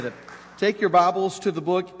Take your Bibles to the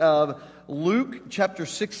book of Luke chapter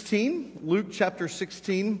 16. Luke chapter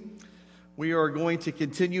 16. We are going to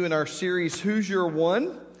continue in our series, Who's Your One?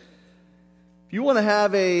 If you want to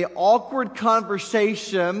have an awkward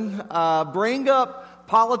conversation, bring up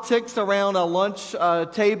politics around a lunch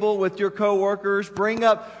table with your coworkers. Bring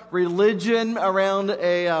up religion around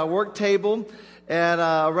a work table and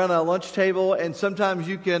around a lunch table. And sometimes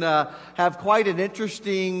you can have quite an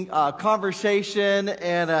interesting conversation.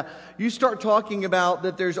 And you start talking about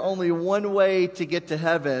that there's only one way to get to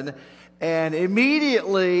heaven. And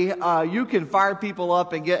immediately you can fire people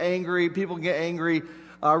up and get angry. People get angry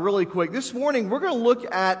really quick. This morning we're going to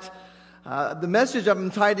look at the message I'm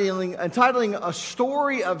entitling A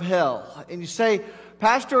Story of Hell. And you say,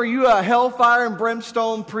 Pastor, are you a hellfire and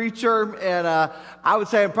brimstone preacher? And I would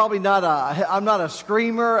say I'm not a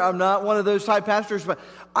screamer. I'm not one of those type pastors. But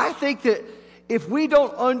I think that if we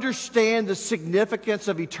don't understand the significance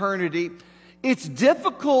of eternity, it's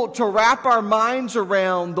difficult to wrap our minds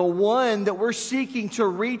around the one that we're seeking to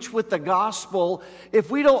reach with the gospel if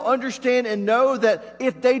we don't understand and know that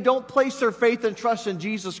if they don't place their faith and trust in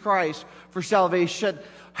Jesus Christ for salvation,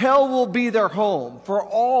 hell will be their home for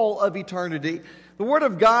all of eternity. The Word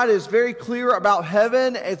of God is very clear about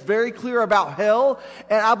heaven. It's very clear about hell.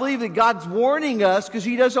 And I believe that God's warning us because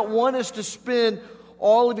He doesn't want us to spend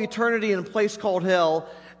all of eternity in a place called hell.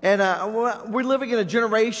 And we're living in a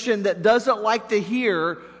generation that doesn't like to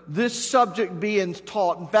hear this subject being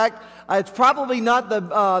taught. In fact, it's probably not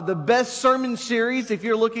the best sermon series if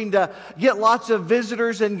you're looking to get lots of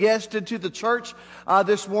visitors and guests into the church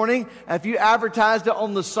this morning. If you advertised it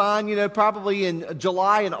on the sign, probably in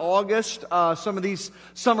July and August, some of these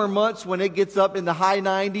summer months when it gets up in the high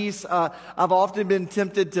 90s, I've often been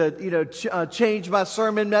tempted to, change my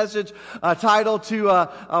sermon message title to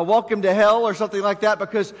Welcome to Hell or something like that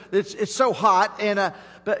because it's so hot.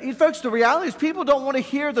 But folks, the reality is people don't want to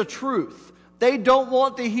hear the truth. They don't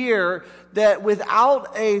want to hear that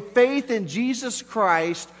without a faith in Jesus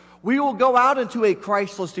Christ, we will go out into a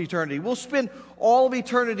Christless eternity. We'll spend all of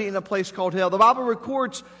eternity in a place called hell. The Bible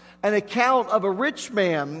records an account of a rich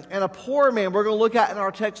man and a poor man we're going to look at in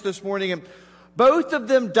our text this morning. And both of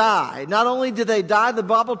them died. Not only did they die, the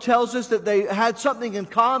Bible tells us that they had something in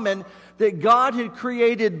common, that God had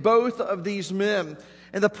created both of these men.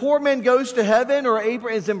 And the poor man goes to heaven, or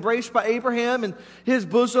is embraced by Abraham in his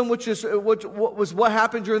bosom, which was what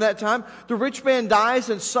happened during that time. The rich man dies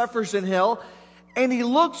and suffers in hell. And he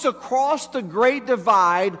looks across the great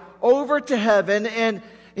divide over to heaven, and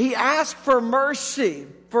he asks for mercy,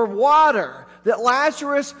 for water, that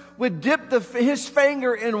Lazarus would dip his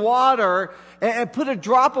finger in water and put a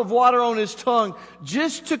drop of water on his tongue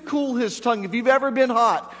just to cool his tongue. If you've ever been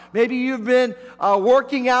hot, maybe you've been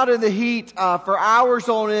working out in the heat for hours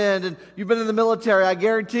on end, and you've been in the military, I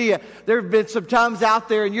guarantee you, there have been some times out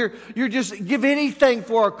there and you're just give anything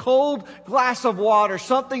for a cold glass of water,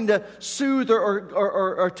 something to soothe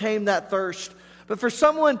or tame that thirst. But for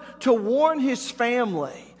someone to warn his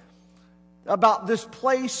family about this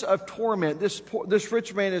place of torment, this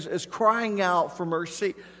rich man is crying out for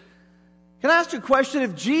mercy. Can I ask you a question?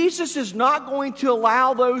 If Jesus is not going to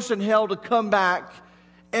allow those in hell to come back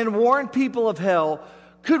and warn people of hell,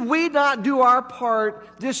 could we not do our part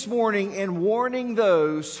this morning in warning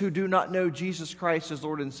those who do not know Jesus Christ as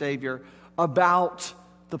Lord and Savior about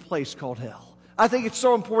the place called hell? I think it's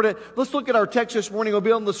so important. Let's look at our text this morning. It'll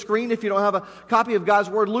be on the screen if you don't have a copy of God's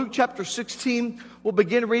Word. Luke chapter 16, we'll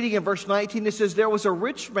begin reading in verse 19. It says, "There was a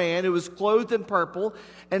rich man who was clothed in purple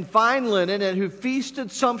and fine linen, and who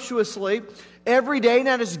feasted sumptuously every day. And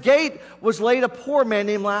at his gate was laid a poor man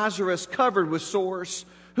named Lazarus, covered with sores,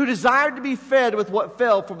 who desired to be fed with what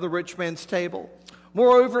fell from the rich man's table.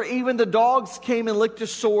 Moreover, even the dogs came and licked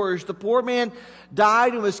his sores. The poor man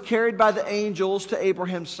died and was carried by the angels to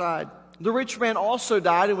Abraham's side. The rich man also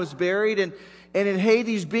died and was buried, and in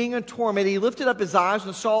Hades, being in torment, he lifted up his eyes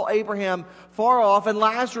and saw Abraham far off and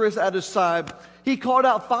Lazarus at his side. He called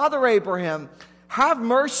out, 'Father Abraham, have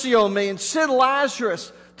mercy on me, and send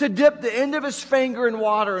Lazarus to dip the end of his finger in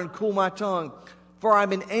water and cool my tongue, for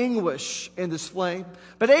I'm in anguish in this flame.'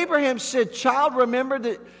 But Abraham said, 'Child, remember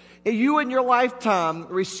that you in your lifetime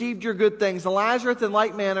received your good things, and Lazarus in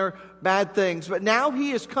like manner bad things. But now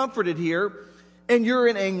he is comforted here, and you're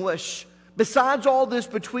in anguish. Besides all this,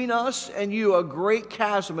 between us and you, a great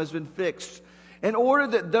chasm has been fixed, in order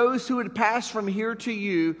that those who would pass from here to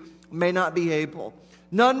you may not be able.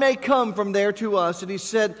 None may come from there to us.' And he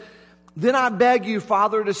said, 'Then I beg you,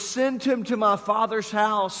 Father, to send him to my father's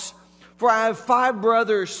house, for I have 5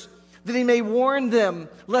 brothers, that he may warn them,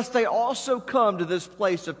 lest they also come to this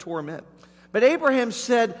place of torment.' But Abraham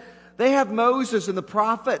said, 'They have Moses and the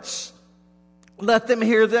prophets. let them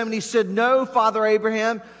hear them. And he said, no, Father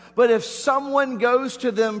Abraham, but if someone goes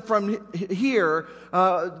to them from here,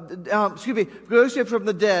 goes to them from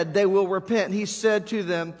the dead, they will repent. And he said to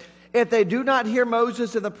them, if they do not hear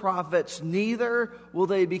Moses and the prophets, neither will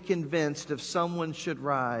they be convinced if someone should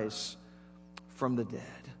rise from the dead.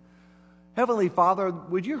 Heavenly Father,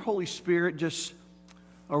 would your Holy Spirit just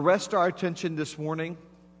arrest our attention this morning?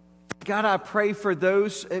 God, I pray for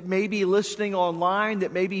those that may be listening online,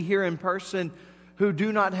 that may be here in person, who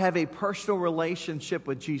do not have a personal relationship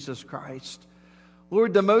with Jesus Christ.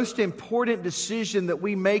 Lord, the most important decision that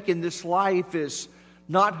we make in this life is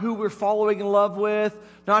not who we're falling in love with,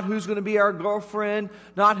 not who's going to be our girlfriend,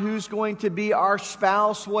 not who's going to be our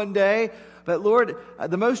spouse one day. But Lord,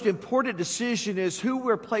 the most important decision is who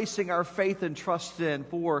we're placing our faith and trust in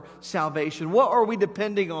for salvation. What are we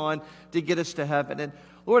depending on to get us to heaven? And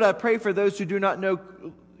Lord, I pray for those who do not know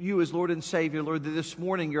you as Lord and Savior, Lord, that this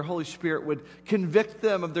morning your Holy Spirit would convict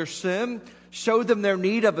them of their sin, show them their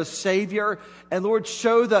need of a Savior, and Lord,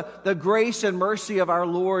 show the grace and mercy of our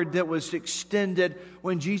Lord that was extended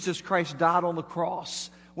when Jesus Christ died on the cross,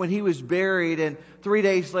 when he was buried and 3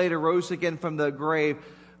 days later rose again from the grave.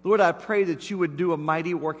 Lord, I pray that you would do a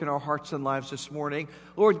mighty work in our hearts and lives this morning.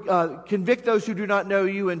 Lord, convict those who do not know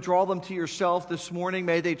you and draw them to yourself this morning.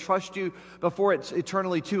 May they trust you before it's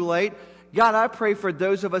eternally too late. God, I pray for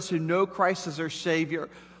those of us who know Christ as our Savior.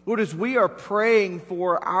 Lord, as we are praying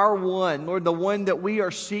for our one, Lord, the one that we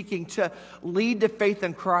are seeking to lead to faith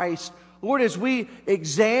in Christ, Lord, as we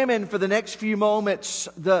examine for the next few moments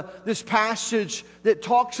this passage that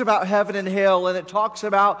talks about heaven and hell, and it talks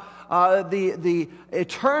about the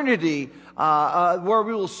eternity where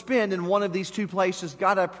we will spend in one of these two places,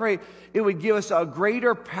 God, I pray it would give us a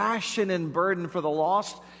greater passion and burden for the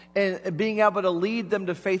lost, and being able to lead them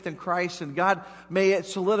to faith in Christ. And God, may it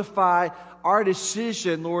solidify our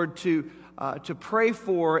decision, Lord, to pray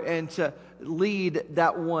for and to lead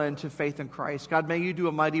that one to faith in Christ. God, may you do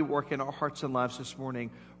a mighty work in our hearts and lives this morning.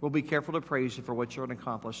 We'll be careful to praise you for what you're going to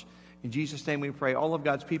accomplish. In Jesus' name we pray. All of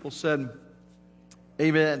God's people said,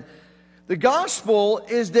 amen. The gospel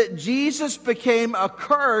is that Jesus became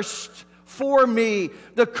accursed for me.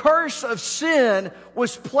 The curse of sin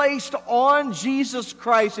was placed on Jesus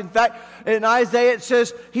Christ. In fact, in Isaiah it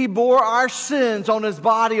says he bore our sins on his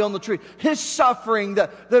body on the tree. His suffering,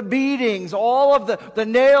 the beatings, all of the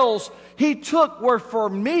nails he took were for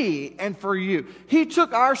me and for you. He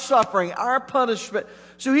took our suffering, our punishment.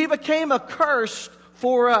 So he became accursed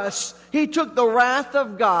for us. He took the wrath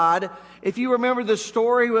of God. If you remember the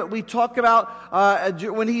story what we talk about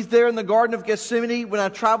when he's there in the Garden of Gethsemane, when I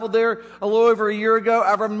traveled there a little over a year ago,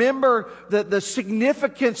 I remember the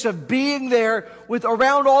significance of being there with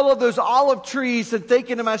around all of those olive trees and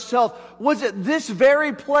thinking to myself, was it this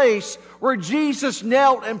very place where Jesus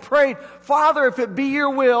knelt and prayed, Father, if it be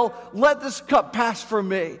your will, let this cup pass from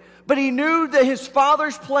me. But he knew that his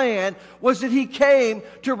Father's plan was that he came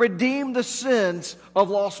to redeem the sins of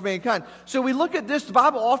lost mankind. So we look at this. The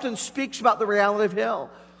Bible often speaks about the reality of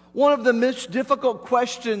hell. One of the most difficult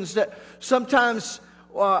questions that sometimes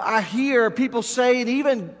I hear people say, and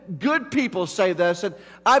even good people say this, and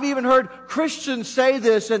I've even heard Christians say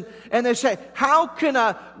this, and they say, how can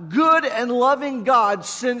a good and loving God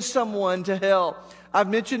send someone to hell? I've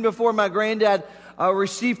mentioned before my granddad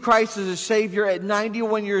received Christ as a Savior at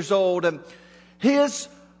 91 years old. And his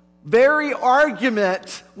very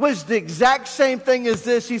argument was the exact same thing as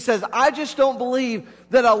this. He says, I just don't believe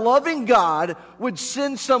that a loving God would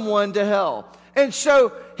send someone to hell. And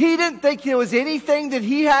so he didn't think there was anything that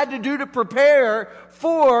he had to do to prepare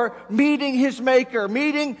for meeting his Maker,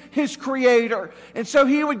 meeting his Creator. And so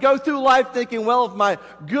he would go through life thinking, well, if my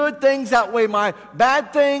good things outweigh my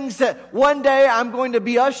bad things, that one day I'm going to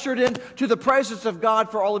be ushered into the presence of God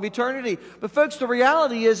for all of eternity. But folks, the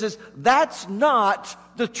reality is that's not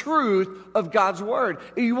the truth of God's Word.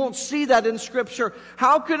 You won't see that in Scripture.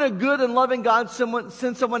 How can a good and loving God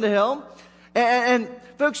send someone to hell? And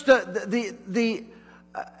folks, the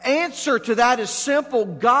answer to that is simple.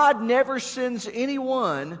 God never sends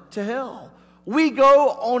anyone to hell. We go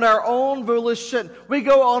on our own volition. We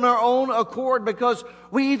go on our own accord because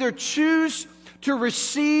we either choose to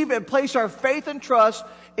receive and place our faith and trust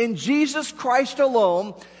in Jesus Christ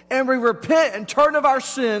alone, and we repent and turn of our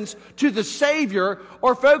sins to the Savior,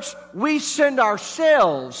 or folks, we send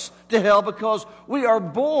ourselves to hell because we are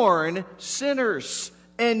born sinners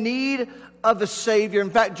in need of the Savior. In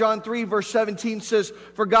fact, John 3 verse 17 says,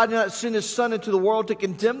 for God did not send his Son into the world to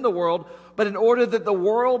condemn the world, but in order that the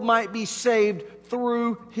world might be saved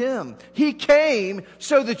through him. He came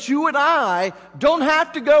so that you and I don't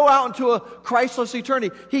have to go out into a Christless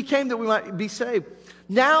eternity. He came that we might be saved.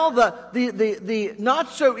 Now the not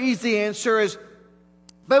so easy answer is,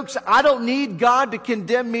 folks, I don't need God to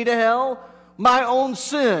condemn me to hell. My own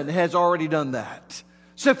sin has already done that.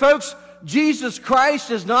 So folks, Jesus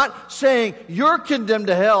Christ is not saying you're condemned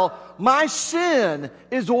to hell. My sin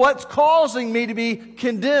is what's causing me to be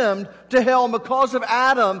condemned to hell because of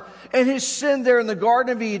Adam and his sin there in the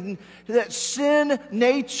Garden of Eden. That sin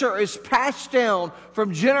nature is passed down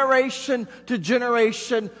from generation to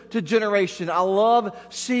generation to generation. I love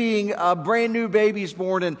seeing brand new babies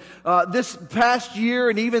born. And this past year,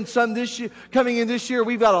 and even some this year, coming in this year,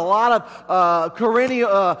 we've got a lot of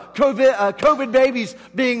COVID babies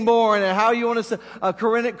being born. And how you want to say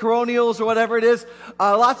coronials or whatever it is,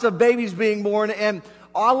 lots of babies being born. And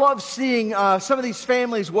I love seeing some of these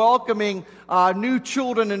families welcoming new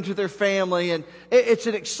children into their family, and it's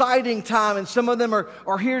an exciting time. And some of them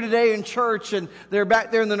are here today in church, and they're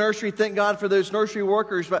back there in the nursery. Thank God for those nursery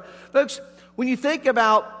workers. But folks, when you think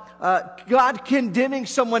about God condemning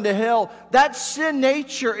someone to hell, that sin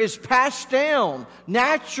nature is passed down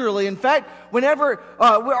naturally. In fact, whenever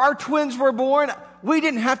our twins were born, we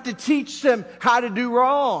didn't have to teach them how to do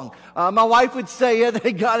wrong. My wife would say, yeah,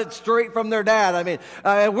 they got it straight from their dad. I mean,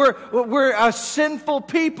 we're a sinful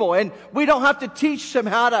people, and we don't have to teach them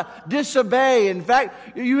how to disobey. In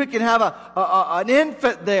fact, you can have an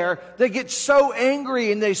infant there that gets so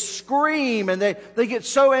angry, and they scream, and they get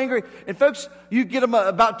so angry. And folks, you get them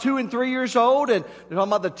about 2 and 3 years old, and they're talking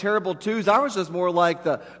about the terrible 2s. Ours is more like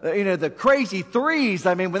the crazy 3s.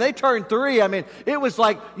 I mean, when they turned 3, I mean, it was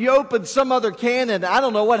like you opened some other can, and I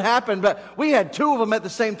don't know what happened, but we had 2 of them at the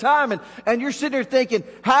same time. And you're sitting there thinking,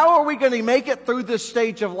 how are we going to make it through this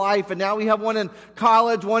stage of life? And now we have one in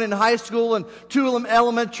college, one in high school, and 2 in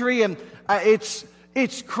elementary. And it's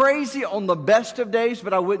crazy on the best of days,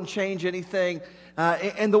 but I wouldn't change anything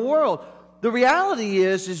in the world. The reality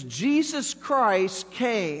is Jesus Christ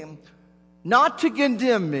came not to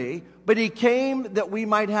condemn me, but he came that we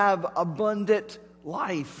might have abundant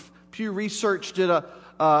life. Pew Research did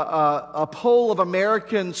a poll of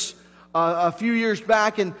Americans a few years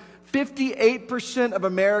back, and 58% of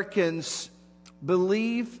Americans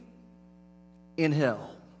believe in hell.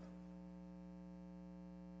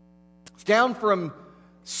 It's down from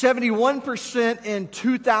 71% in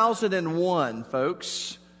 2001,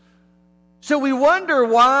 folks. So we wonder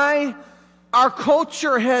why our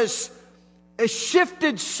culture has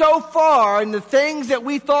shifted so far in the things that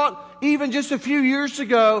we thought even just a few years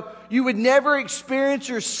ago you would never experience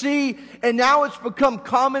or see, and now it's become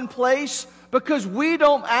commonplace because we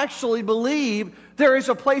don't actually believe there is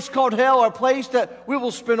a place called hell, a place that we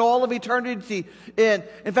will spend all of eternity in.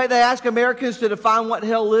 In fact, they ask Americans to define what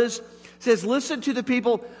hell is. It says, listen to the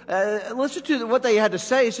people, listen to what they had to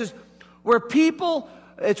say. It says,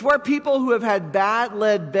 it's where people who have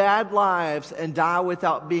led bad lives and die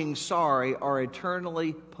without being sorry are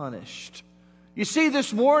eternally punished. You see,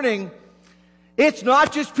 this morning, it's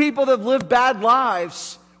not just people that have lived bad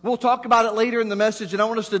lives. We'll talk about it later in the message, and I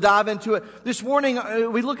want us to dive into it. This morning,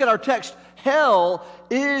 we look at our text. Hell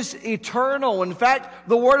is eternal. In fact,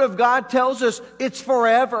 the Word of God tells us it's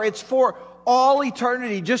forever. It's for all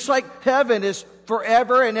eternity, just like heaven is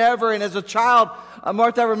forever and ever. And as a child,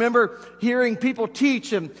 Martha, I remember hearing people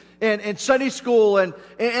teach in Sunday school and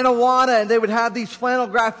in Awana, and they would have these flannel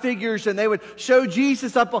graph figures, and they would show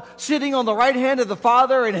Jesus sitting on the right hand of the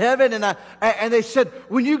Father in heaven, and they said,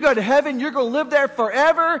 when you go to heaven, you're going to live there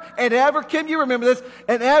forever and ever. Kim, you remember this?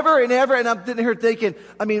 And ever and ever. And I'm sitting here thinking,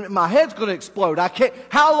 I mean, my head's going to explode. I can't.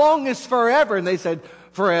 How long is forever? And they said,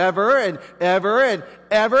 forever and ever and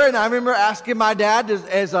ever. And I remember asking my dad,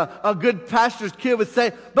 as a good pastor's kid would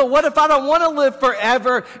say, but what if I don't want to live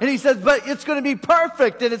forever? And he says, but it's going to be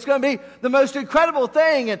perfect, and it's going to be the most incredible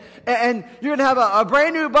thing, and you're going to have a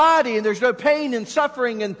brand new body, and there's no pain and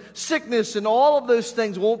suffering and sickness, and all of those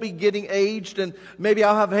things won't be getting aged, and maybe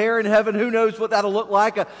I'll have hair in heaven. Who knows what that'll look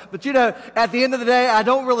like? But at the end of the day, I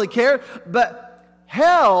don't really care. But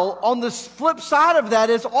hell, on the flip side of that,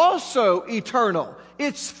 is also eternal.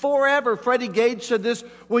 It's forever. Freddie Gage said this,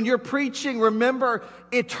 when you're preaching, remember,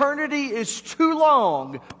 eternity is too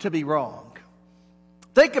long to be wrong.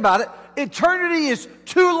 Think about it. Eternity is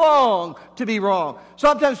too long to be wrong.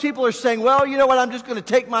 Sometimes people are saying, well, you know what, I'm just going to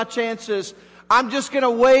take my chances. I'm just going to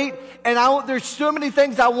wait, and there's so many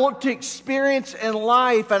things I want to experience in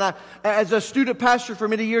life. And as a student pastor for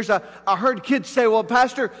many years, I heard kids say, well,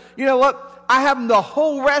 Pastor, you know what? I have the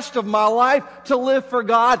whole rest of my life to live for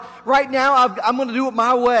God. Right now, I'm going to do it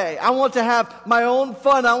my way. I want to have my own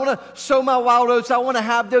fun. I want to sow my wild oats. I want to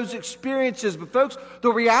have those experiences. But folks,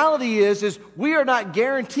 the reality is we are not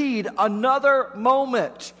guaranteed another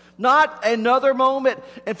moment. Not another moment.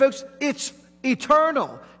 And folks, it's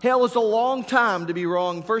eternal. Hell is a long time to be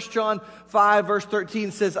wrong. 1 John 5 verse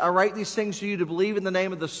 13 says, I write these things to you to believe in the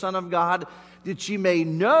name of the Son of God, that you may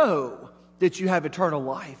know that you have eternal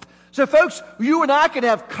life. So folks, you and I can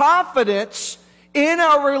have confidence in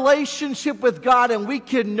our relationship with God, and we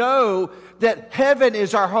can know that heaven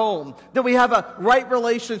is our home, that we have a right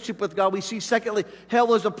relationship with God. We see, secondly,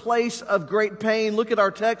 hell is a place of great pain. Look at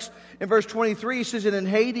our text in verse 23. It says, and in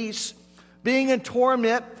Hades, being in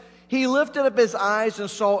torment, he lifted up his eyes and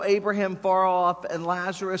saw Abraham far off and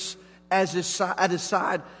Lazarus at his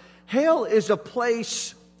side. Hell is a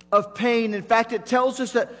place of pain. In fact, it tells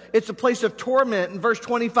us that it's a place of torment. In verse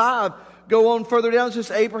 25, go on further down, it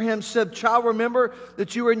says, Abraham said, child, remember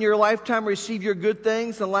that you in your lifetime received your good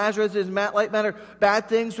things, and Lazarus in late manner bad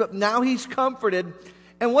things, but now he's comforted.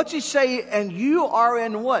 And what's he say? And you are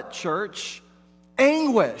in what, church?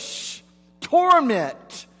 Anguish,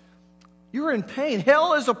 torment. You're in pain.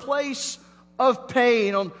 Hell is a place of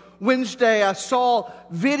pain. On Wednesday, I saw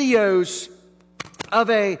videos of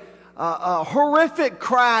a horrific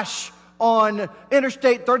crash on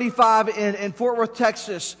Interstate 35 in Fort Worth,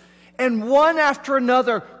 Texas. And one after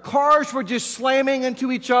another, cars were just slamming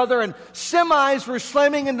into each other, and semis were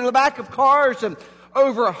slamming into the back of cars, and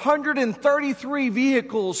over 133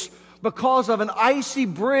 vehicles because of an icy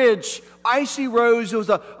bridge, icy roads. It was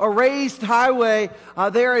a raised highway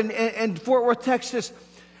there in Fort Worth, Texas.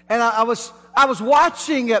 And I was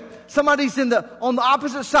watching it. Somebody's on the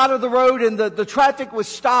opposite side of the road, and the traffic was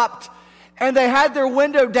stopped, and they had their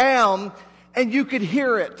window down, and you could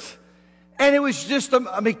hear it. And it was just,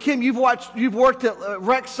 Kim, you've worked at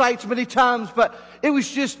wreck sites many times, but it was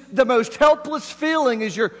just the most helpless feeling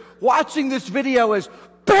as you're watching this video, as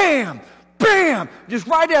bam, bam, just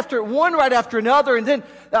right after another. And then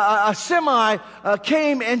a semi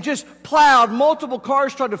came and just plowed. Multiple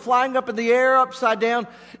cars started flying up in the air, upside down.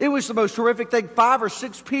 It was the most horrific thing. 5 or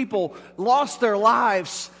 6 people lost their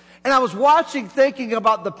lives. And I was watching, thinking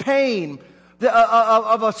about the pain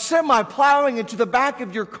of a semi plowing into the back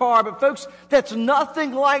of your car. But folks, that's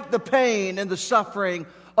nothing like the pain and the suffering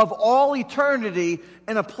of all eternity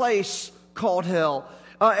in a place called hell.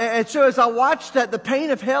 And so as I watched that, the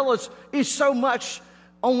pain of hell is so much.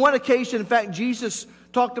 On one occasion, in fact, Jesus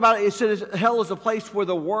talked about it. He said hell is a place where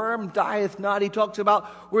the worm dieth not. He talks about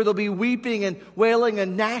where there'll be weeping and wailing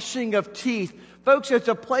and gnashing of teeth. Folks, it's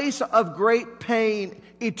a place of great pain,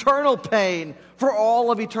 eternal pain for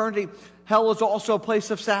all of eternity. Hell is also a place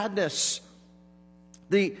of sadness.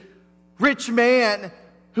 The rich man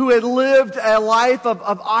who had lived a life of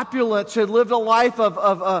opulence, had lived a life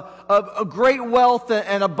of great wealth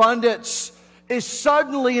and abundance, is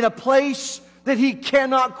suddenly in a place that he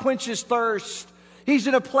cannot quench his thirst. He's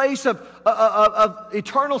in a place of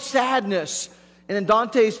eternal sadness. And in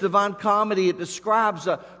Dante's Divine Comedy, it describes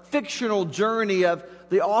a fictional journey of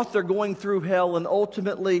the author going through hell and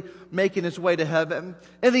ultimately making his way to heaven.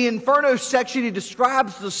 In the Inferno section, he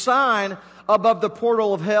describes the sign above the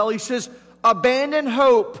portal of hell. He says, abandon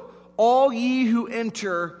hope, all ye who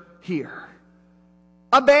enter here.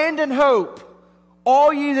 Abandon hope,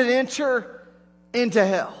 all ye that enter into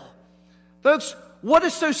hell. Folks, what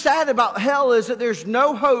is so sad about hell is that there's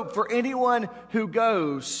no hope for anyone who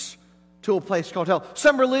goes to a place called hell.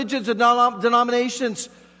 Some religions and denominations,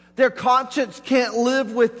 their conscience can't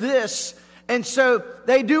live with this. And so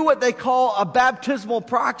they do what they call a baptismal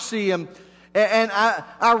proxy. And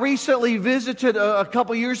I recently visited, a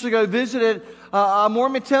couple years ago, visited a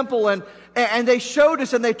Mormon temple. And they showed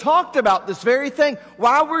us and they talked about this very thing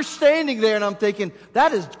while we're standing there. And I'm thinking,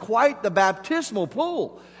 that is quite the baptismal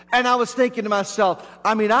pool. And I was thinking to myself,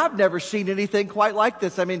 I've never seen anything quite like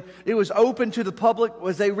this. It was open to the public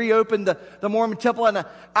as they reopened the Mormon temple. And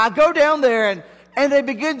I go down there and they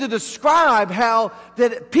begin to describe how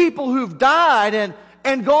that people who've died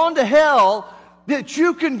and gone to hell, that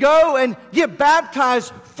you can go and get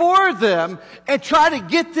baptized for them and try to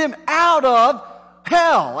get them out of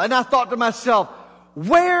hell. And I thought to myself,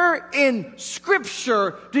 where in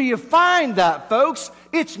Scripture do you find that, folks?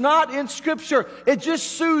 It's not in Scripture. It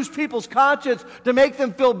just soothes people's conscience to make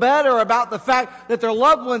them feel better about the fact that their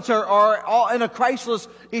loved ones are all in a Christless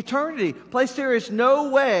eternity. Place there is no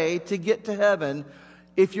way to get to heaven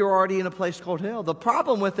if you're already in a place called hell. The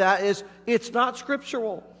problem with that is it's not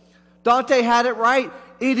scriptural. Dante had it right.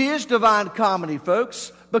 It is Divine Comedy,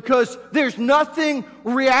 folks, because there's nothing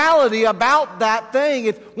reality about that thing.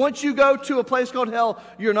 If once you go to a place called hell,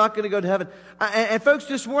 you're not going to go to heaven. And folks,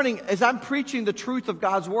 this morning, as I'm preaching the truth of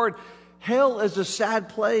God's Word, hell is a sad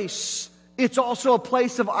place. It's also a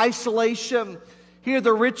place of isolation. Here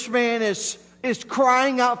the rich man is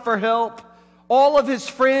crying out for help. All of his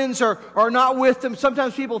friends are not with him.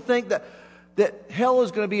 Sometimes people think that that hell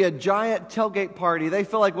is going to be a giant tailgate party. They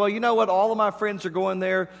feel like, well, you know what? All of my friends are going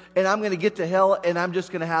there, and I'm going to get to hell, and I'm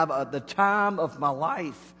just going to have the time of my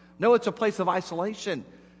life. No, it's a place of isolation.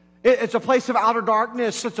 It's a place of outer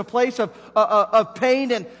darkness. It's a place of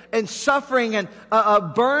pain and suffering and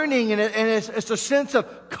burning, and it's a sense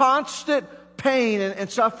of constant pain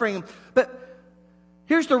and suffering. But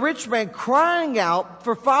here's the rich man crying out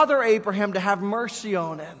for Father Abraham to have mercy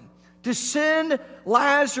on him, to send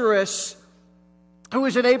Lazarus, who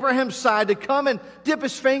is in Abraham's side, to come and dip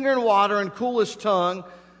his finger in water and cool his tongue.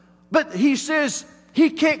 But he says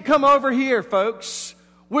he can't come over here, folks.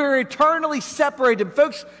 We're eternally separated.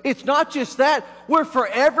 Folks, it's not just that. We're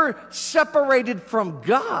forever separated from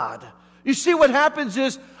God. You see, what happens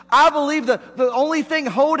is, I believe that the only thing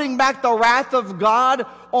holding back the wrath of God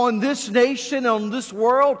on this nation, on this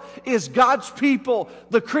world, is God's people,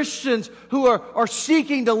 the Christians who are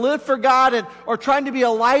seeking to live for God and are trying to be a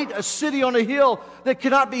light, a city on a hill that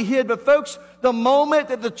cannot be hid. But folks, the moment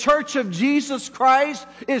that the church of Jesus Christ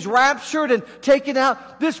is raptured and taken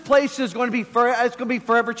out, this place is going to be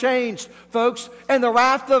forever changed, folks. And the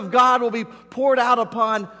wrath of God will be poured out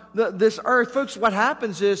upon this earth. Folks, what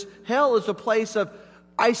happens is hell is a place of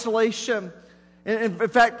isolation. And in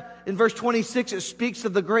fact, in verse 26, it speaks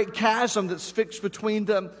of the great chasm that's fixed between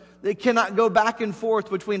them. They cannot go back and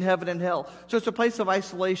forth between heaven and hell. So it's a place of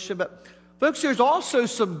isolation. But folks, there's also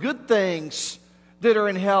some good things that are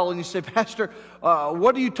in hell. And you say, Pastor,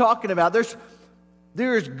 what are you talking about?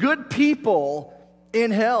 There's good people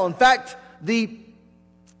in hell. In fact, the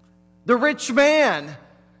rich man,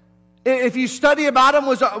 if you study about him,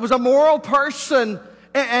 was a moral person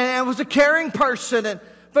and was a caring person. And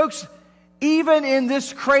folks, even in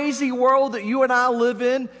this crazy world that you and I live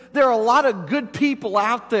in, there are a lot of good people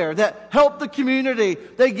out there that help the community.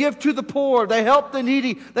 They give to the poor. They help the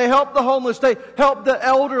needy. They help the homeless. They help the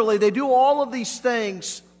elderly. They do all of these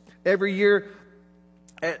things every year.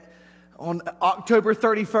 On October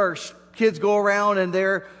 31st, kids go around and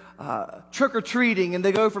they're trick-or-treating, and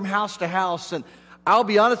they go from house to house. And I'll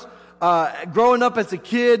be honest, growing up as a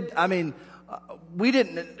kid, I mean, we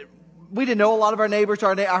didn't know a lot of our neighbors.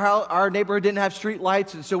 Our neighborhood didn't have street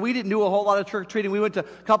lights, and so we didn't do a whole lot of trick-or-treating. We went to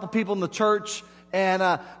a couple people in the church,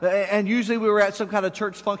 and usually we were at some kind of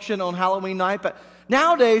church function on Halloween night. But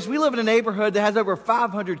nowadays, we live in a neighborhood that has over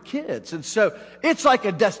 500 kids, and so it's like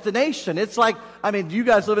a destination. It's like, I mean, you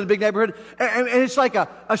guys live in a big neighborhood, and it's like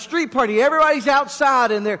a street party. Everybody's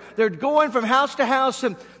outside, and they're going from house to house.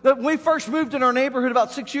 And when we first moved in our neighborhood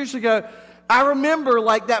about 6 years ago, I remember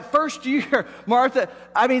like that first year, Martha,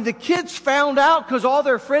 I mean, the kids found out because all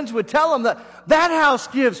their friends would tell them that house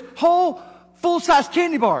gives whole full-size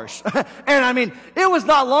candy bars. And I mean, it was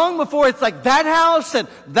not long before it's like that house and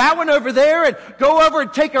that one over there, and go over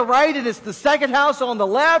and take a right, and it's the second house on the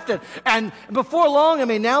left. And before long, I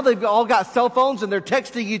mean, now they've all got cell phones and they're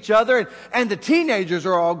texting each other, and the teenagers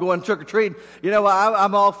are all going trick-or-treating. You know,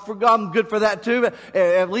 I'm good for that too, but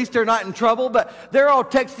at least they're not in trouble. But they're all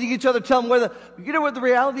texting each other, telling you know what the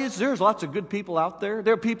reality is? There's lots of good people out there.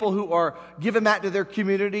 There are people who are giving back to their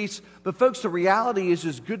communities. But folks, the reality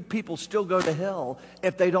is good people still go to hell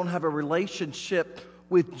if they don't have a relationship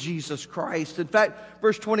with Jesus Christ. In fact,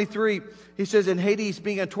 verse 23, he says, in Hades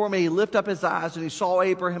being in torment, he lifted up his eyes and he saw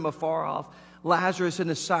Abraham afar off, Lazarus in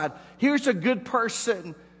his side. Here's a good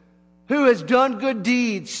person who has done good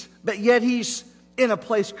deeds, but yet he's in a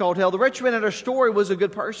place called hell. The rich man in our story was a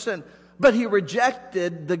good person, but he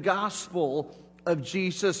rejected the gospel of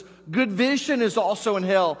Jesus. Good vision is also in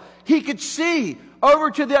hell. He could see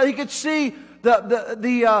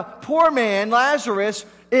the poor man, Lazarus,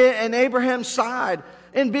 in Abraham's side.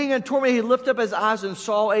 And being in torment, he lifted up his eyes and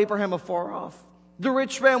saw Abraham afar off. The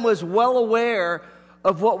rich man was well aware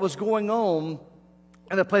of what was going on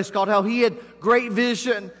in a place called hell. He had great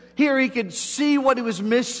vision. Here he could see what he was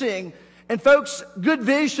missing. And folks, good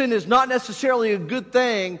vision is not necessarily a good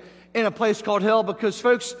thing in a place called hell, because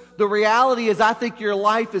folks, the reality is I think your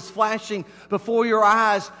life is flashing before your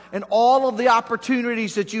eyes, and all of the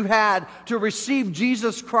opportunities that you had to receive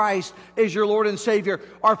Jesus Christ as your Lord and Savior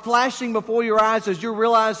are flashing before your eyes as you're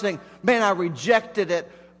realizing, man, I rejected it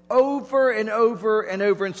over and over and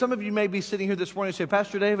over. And some of you may be sitting here this morning and say,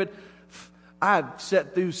 Pastor David, I've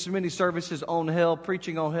sat through so many services on hell,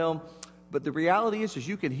 preaching on hell, but the reality is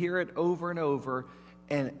you can hear it over and over,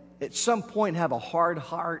 and at some point have a hard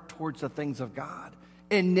heart towards the things of God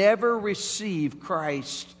and never receive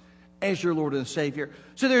Christ as your Lord and Savior.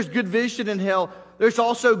 So there's good vision in hell. There's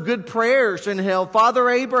also good prayers in hell. Father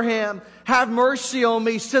Abraham, have mercy on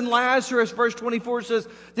me. Send Lazarus, verse 24 says,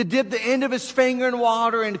 to dip the end of his finger in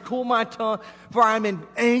water and cool my tongue, for I'm in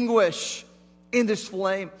anguish in this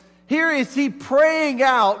flame. here is he praying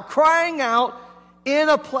out, crying out in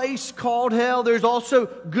a place called hell. There's also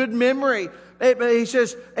good memory. He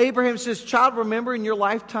says, Abraham says, child, remember in your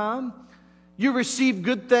lifetime, you received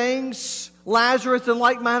good things, Lazarus in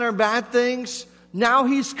like manner bad things. Now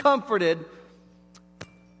he's comforted,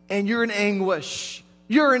 and you're in anguish.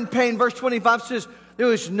 You're in pain. Verse 25 says, there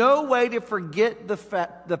was no way to forget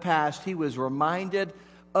the past. He was reminded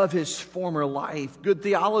of his former life. Good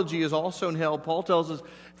theology is also in hell. Paul tells us,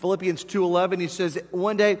 Philippians 2:11, he says,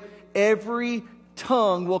 one day every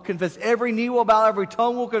tongue will confess, every knee will bow, every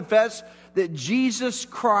tongue will confess that Jesus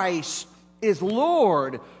Christ is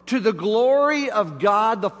Lord, to the glory of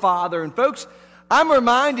God the Father. And folks, I'm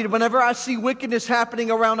reminded whenever I see wickedness happening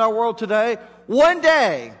around our world today, one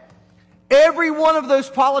day, every one of those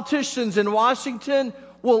politicians in Washington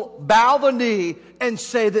will bow the knee and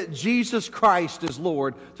say that Jesus Christ is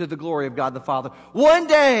Lord, to the glory of God the Father. One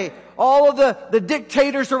day, all of the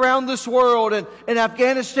dictators around this world, and in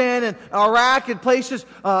Afghanistan and Iraq and places,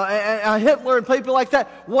 and Hitler and people like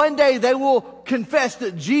that, one day they will confess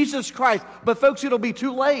that Jesus Christ, but folks, it'll be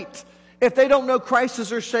too late if they don't know Christ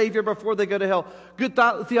as their Savior before they go to hell. Good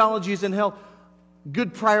theology is in hell.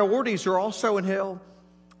 Good priorities are also in hell.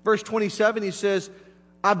 Verse 27, he says,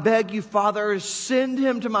 I beg you, Father, send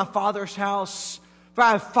him to my father's house, for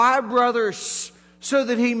I have 5 brothers, so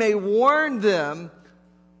that he may warn them,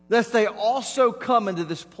 lest they also come into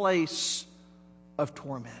this place of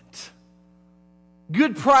torment.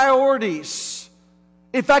 Good priorities.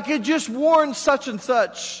 If I could just warn such and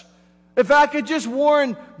such, if I could just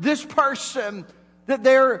warn this person that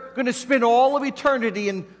they're going to spend all of eternity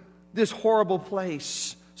in this horrible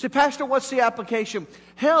place. Say, Pastor, what's the application?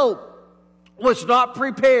 Hell was not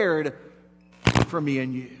prepared for me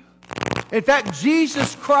and you. In fact,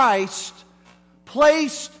 Jesus Christ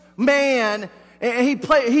placed man, and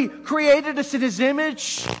he created us in his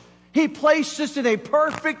image. He placed us in a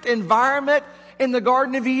perfect environment in the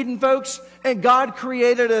Garden of Eden, folks, and God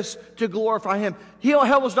created us to glorify him.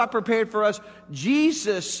 Hell was not prepared for us.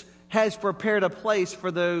 Jesus has prepared a place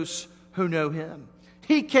for those who know him.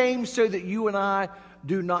 He came so that you and I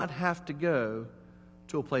do not have to go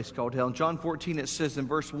to a place called hell. In John 14, it says in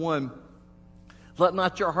verse 1, let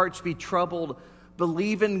not your hearts be troubled.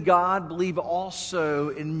 Believe in God, believe also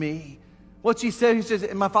in me. What's he say? He says,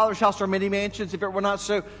 in my Father's house are many mansions. If it were not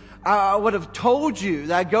so, I would have told you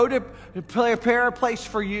that I go to prepare a place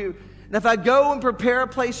for you. And if I go and prepare a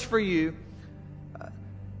place for you,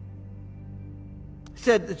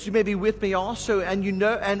 said that you may be with me also, and you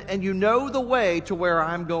know the way to where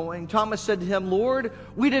I'm going. Thomas said to him, Lord,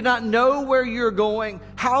 we did not know where you're going.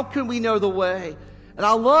 How can we know the way? And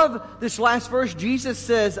I love this last verse. Jesus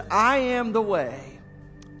says, I am the way,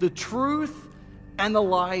 the truth, and the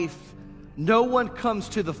life. No one comes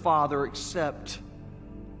to the Father except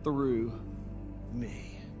through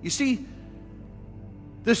me. You see,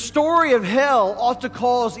 the story of hell ought to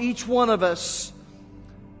cause each one of us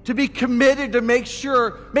to be committed to making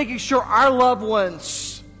sure our loved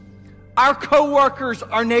ones, our co-workers,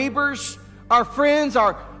 our neighbors, our friends,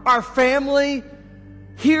 our family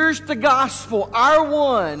hears the gospel. Our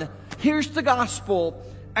one hears the gospel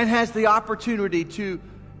and has the opportunity to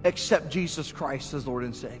accept Jesus Christ as Lord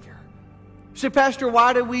and Savior. Say, Pastor,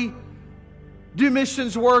 why do we do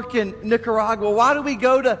missions work in Nicaragua? Why do we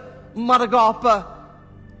go to Matagalpa?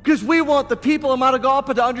 Because we want the people of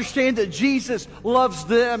Matagalpa to understand that Jesus loves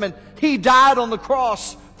them and he died on the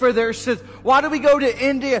cross for their sins. Why do we go to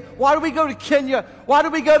India? Why do we go to Kenya? Why do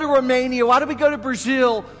we go to Romania? Why do we go to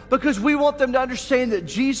Brazil? Because we want them to understand that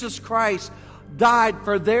Jesus Christ died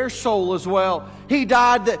for their soul as well. He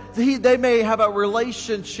died that they may have a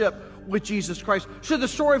relationship with Jesus Christ. So the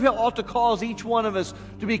story of hell ought to cause each one of us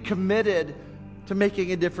to be committed to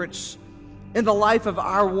making a difference in the life of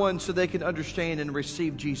our one so they can understand and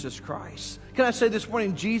receive Jesus Christ. Can I say this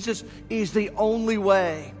morning, Jesus is the only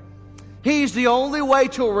way. He's the only way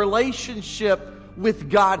to a relationship with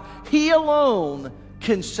God. He alone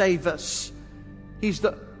can save us. He's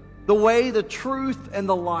the way, the truth, and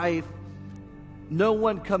the life. No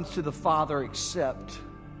one comes to the Father except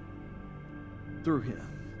through him.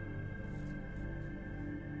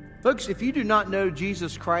 Folks, if you do not know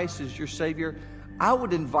Jesus Christ as your Savior, I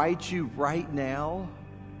would invite you right now,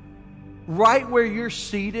 right where you're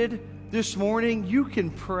seated this morning, you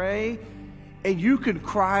can pray and you can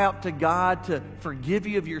cry out to God to forgive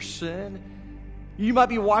you of your sin. You might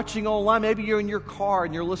be watching online. Maybe you're in your car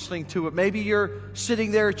and you're listening to it. Maybe you're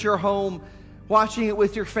sitting there at your home watching it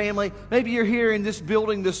with your family. Maybe you're here in this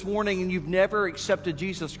building this morning and you've never accepted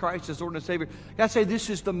Jesus Christ as Lord and Savior. I say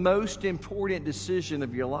this is the most important decision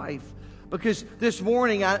of your life. Because this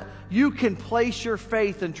morning, you can place your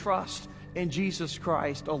faith and trust in Jesus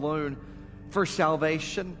Christ alone for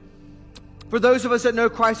salvation. For those of us that know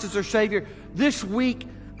Christ as our Savior, this week,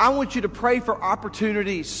 I want you to pray for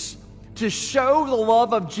opportunities to show the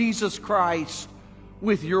love of Jesus Christ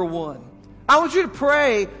with your one. I want you to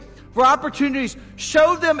pray for opportunities.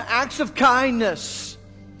 Show them acts of kindness.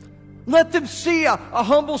 Let them see a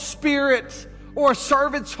humble spirit or a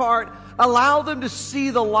servant's heart. Allow them to see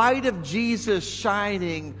the light of Jesus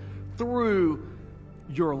shining through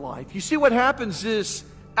your life. You see, what happens is,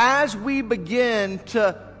 as we begin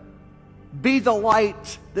to be the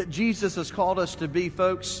light that Jesus has called us to be,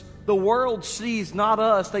 folks, the world sees not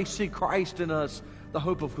us, they see Christ in us, the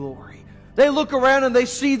hope of glory. They look around and they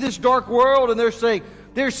see this dark world and they're saying,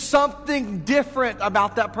 there's something different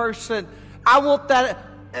about that person. I want that,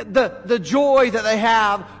 the joy that they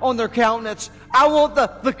have on their countenance. I want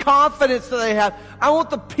the confidence that they have. I want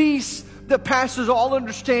the peace that passes all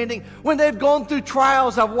understanding. When they've gone through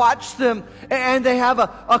trials, I've watched them and they have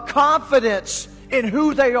a confidence in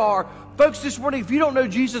who they are. Folks, this morning, if you don't know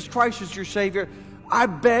Jesus Christ as your Savior, I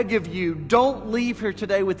beg of you, don't leave here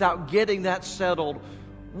today without getting that settled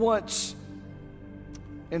once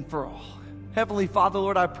and for all. Heavenly Father,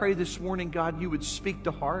 Lord, I pray this morning, God, you would speak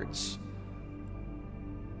to hearts.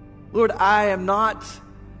 Lord, I'm not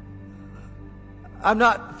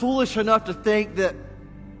foolish enough to think that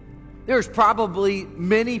there's probably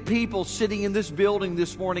many people sitting in this building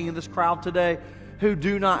this morning, in this crowd today, who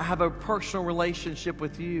do not have a personal relationship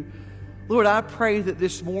with you. Lord, I pray that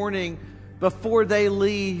this morning, before they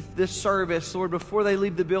leave this service, Lord, before they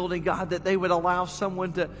leave the building, God, that they would allow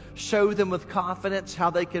someone to show them with confidence how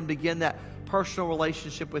they can begin that personal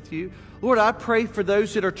relationship with you. Lord, I pray for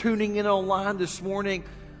those that are tuning in online this morning,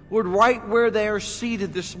 Lord, right where they are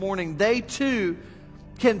seated this morning, they too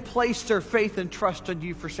can place their faith and trust in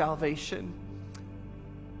you for salvation.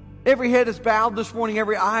 Every head is bowed this morning,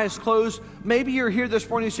 every eye is closed. Maybe you're here this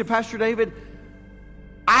morning and you say, Pastor David,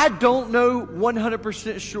 I don't know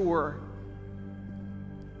 100% sure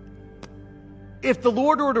if the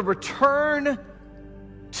Lord were to return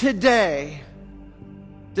today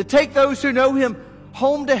to take those who know Him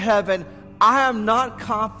home to heaven. I am not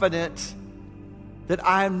confident that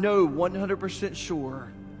I know 100%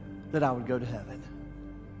 sure that I would go to heaven.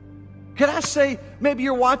 Can I say, maybe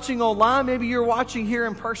you're watching online, maybe you're watching here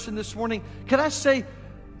in person this morning. Can I say,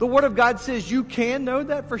 the Word of God says you can know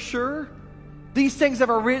that for sure? These things have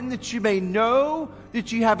are written that you may know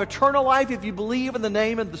that you have eternal life if you believe in the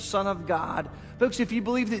name of the Son of God. Folks, if you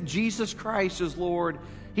believe that Jesus Christ is Lord,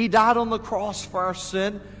 He died on the cross for our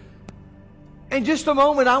sin. In just a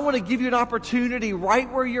moment, I want to give you an opportunity right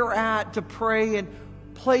where you're at to pray and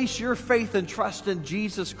place your faith and trust in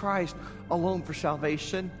Jesus Christ alone for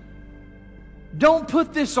salvation. Don't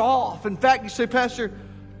put this off. In fact, you say, Pastor,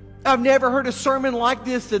 I've never heard a sermon like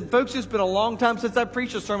this. And folks, it's been a long time since I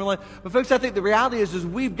preached a sermon like this. But folks, I think the reality is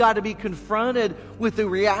we've got to be confronted with the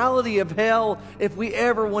reality of hell if we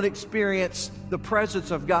ever want to experience the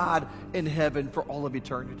presence of God in heaven for all of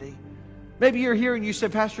eternity. Maybe you're here and you say,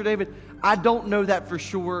 Pastor David, I don't know that for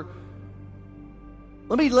sure.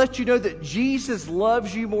 Let me let you know that Jesus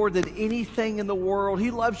loves you more than anything in the world.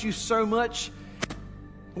 He loves you so much.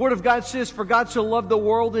 The Word of God says, for God so loved the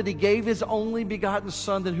world that He gave His only begotten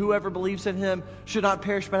Son, that whoever believes in Him should not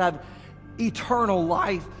perish but have eternal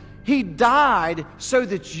life. He died so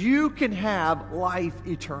that you can have life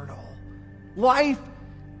eternal. Life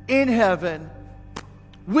in heaven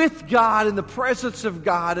with God, in the presence of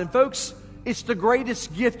God. And folks, it's the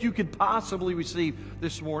greatest gift you could possibly receive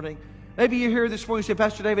this morning. Maybe you're here this morning and say,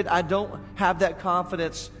 Pastor David, I don't have that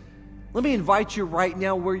confidence. Let me invite you right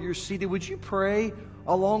now where you're seated. Would you pray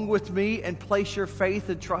along with me and place your faith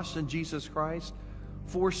and trust in Jesus Christ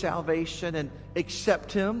for salvation and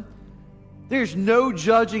accept Him? There's no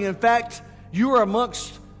judging. In fact, you are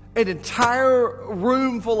amongst an entire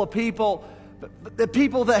room full of people, the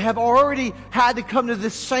people that have already had to come to the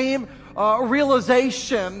same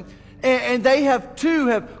realization, and they have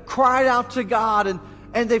cried out to God,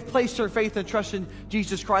 and they've placed their faith and trust in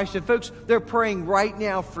Jesus Christ. And folks, they're praying right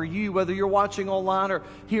now for you, whether you're watching online or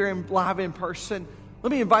here live in person.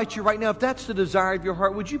 Let me invite you right now, if that's the desire of your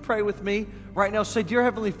heart, would you pray with me right now? Say, Dear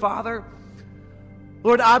Heavenly Father,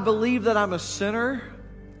 Lord, I believe that I'm a sinner.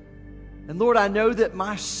 And Lord, I know that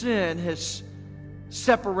my sin has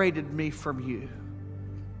separated me from you.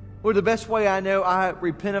 Lord, the best way I know, I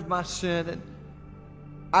repent of my sin, and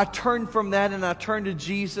I turn from that and I turn to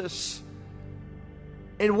Jesus.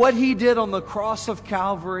 And what He did on the cross of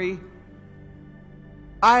Calvary,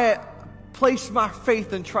 I place my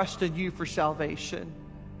faith and trust in you for salvation.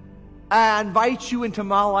 I invite you into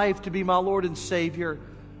my life to be my Lord and Savior.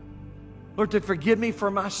 Lord, to forgive me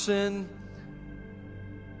for my sin,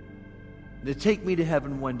 to take me to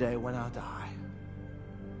heaven one day when I die.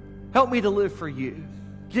 Help me to live for you.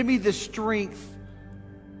 Give me the strength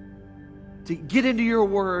to get into your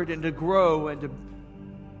word and to grow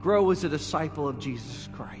as a disciple of Jesus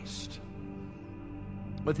Christ.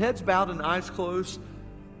 With heads bowed and eyes closed,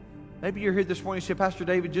 maybe you're here this morning and say, Pastor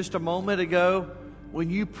David, just a moment ago when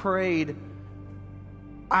you prayed,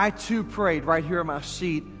 I too prayed right here in my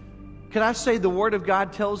seat. Can I say the Word of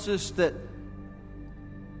God tells us that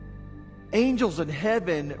angels in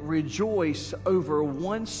heaven rejoice over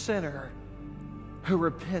one sinner who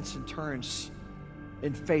repents and turns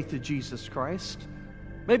in faith to Jesus Christ?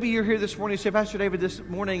 Maybe you're here this morning and say, Pastor David, this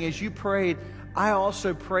morning as you prayed, I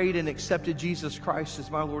also prayed and accepted Jesus Christ as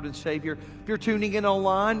my Lord and Savior. If you're tuning in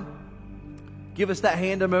online, give us that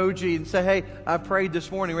hand emoji and say, hey, I prayed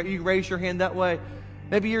this morning. You can raise your hand that way.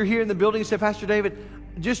 Maybe you're here in the building and say, Pastor David,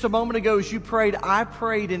 just a moment ago as you prayed, I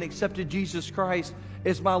prayed and accepted Jesus Christ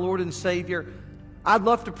as my Lord and Savior. I'd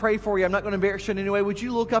love to pray for you. I'm not going to embarrass you in any way. Would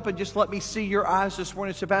you look up and just let me see your eyes this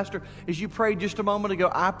morning? Say, Pastor, as you prayed just a moment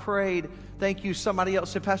ago, I prayed. Thank you. Somebody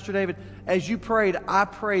else said, Pastor David, as you prayed, I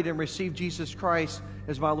prayed and received Jesus Christ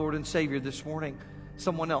as my Lord and Savior this morning.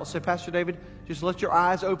 Someone else said, Pastor David, just let your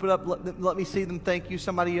eyes open up. Let me see them. Thank you.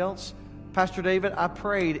 Somebody else. Pastor David, I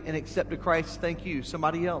prayed and accepted Christ. Thank you.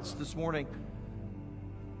 Somebody else this morning.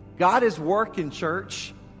 God is working,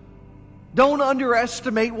 church. Don't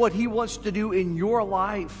underestimate what He wants to do in your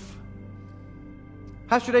life.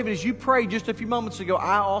 Pastor David, as you prayed just a few moments ago,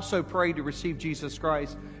 I also prayed to receive Jesus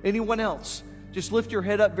Christ. Anyone else? Just lift your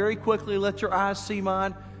head up very quickly. Let your eyes see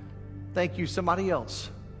mine. Thank you. Somebody else.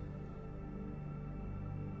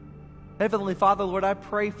 Heavenly Father, Lord, I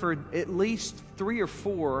pray for at least 3 or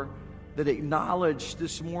 4 that acknowledge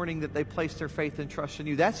this morning that they place their faith and trust in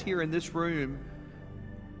you. That's here in this room.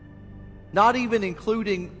 Not even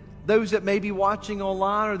including those that may be watching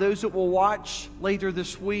online or those that will watch later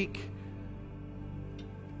this week.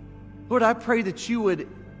 Lord, I pray that you would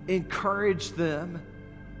encourage them.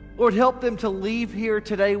 Lord, help them to leave here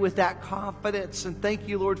today with that confidence. And thank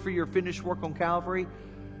you, Lord, for your finished work on Calvary.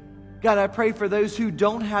 God, I pray for those who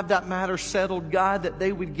don't have that matter settled, God, that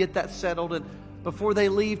they would get that settled. And before they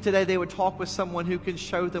leave today, they would talk with someone who can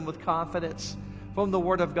show them with confidence from the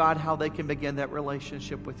Word of God how they can begin that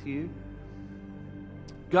relationship with you.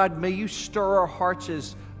 God, may you stir our hearts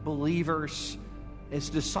as believers, as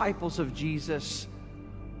disciples of Jesus.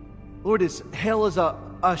 Lord, as hell is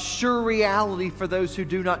a sure reality for those who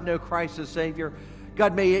do not know Christ as Savior.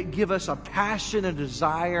 God, may it give us a passion and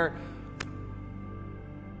desire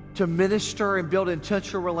to minister and build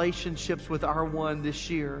intentional relationships with our one this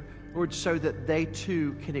year, Lord, so that they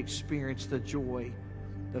too can experience the joy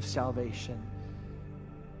of salvation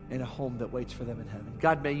and a home that waits for them in heaven.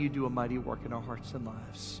 God, may you do a mighty work in our hearts and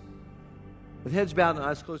lives. With heads bowed and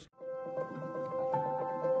eyes closed.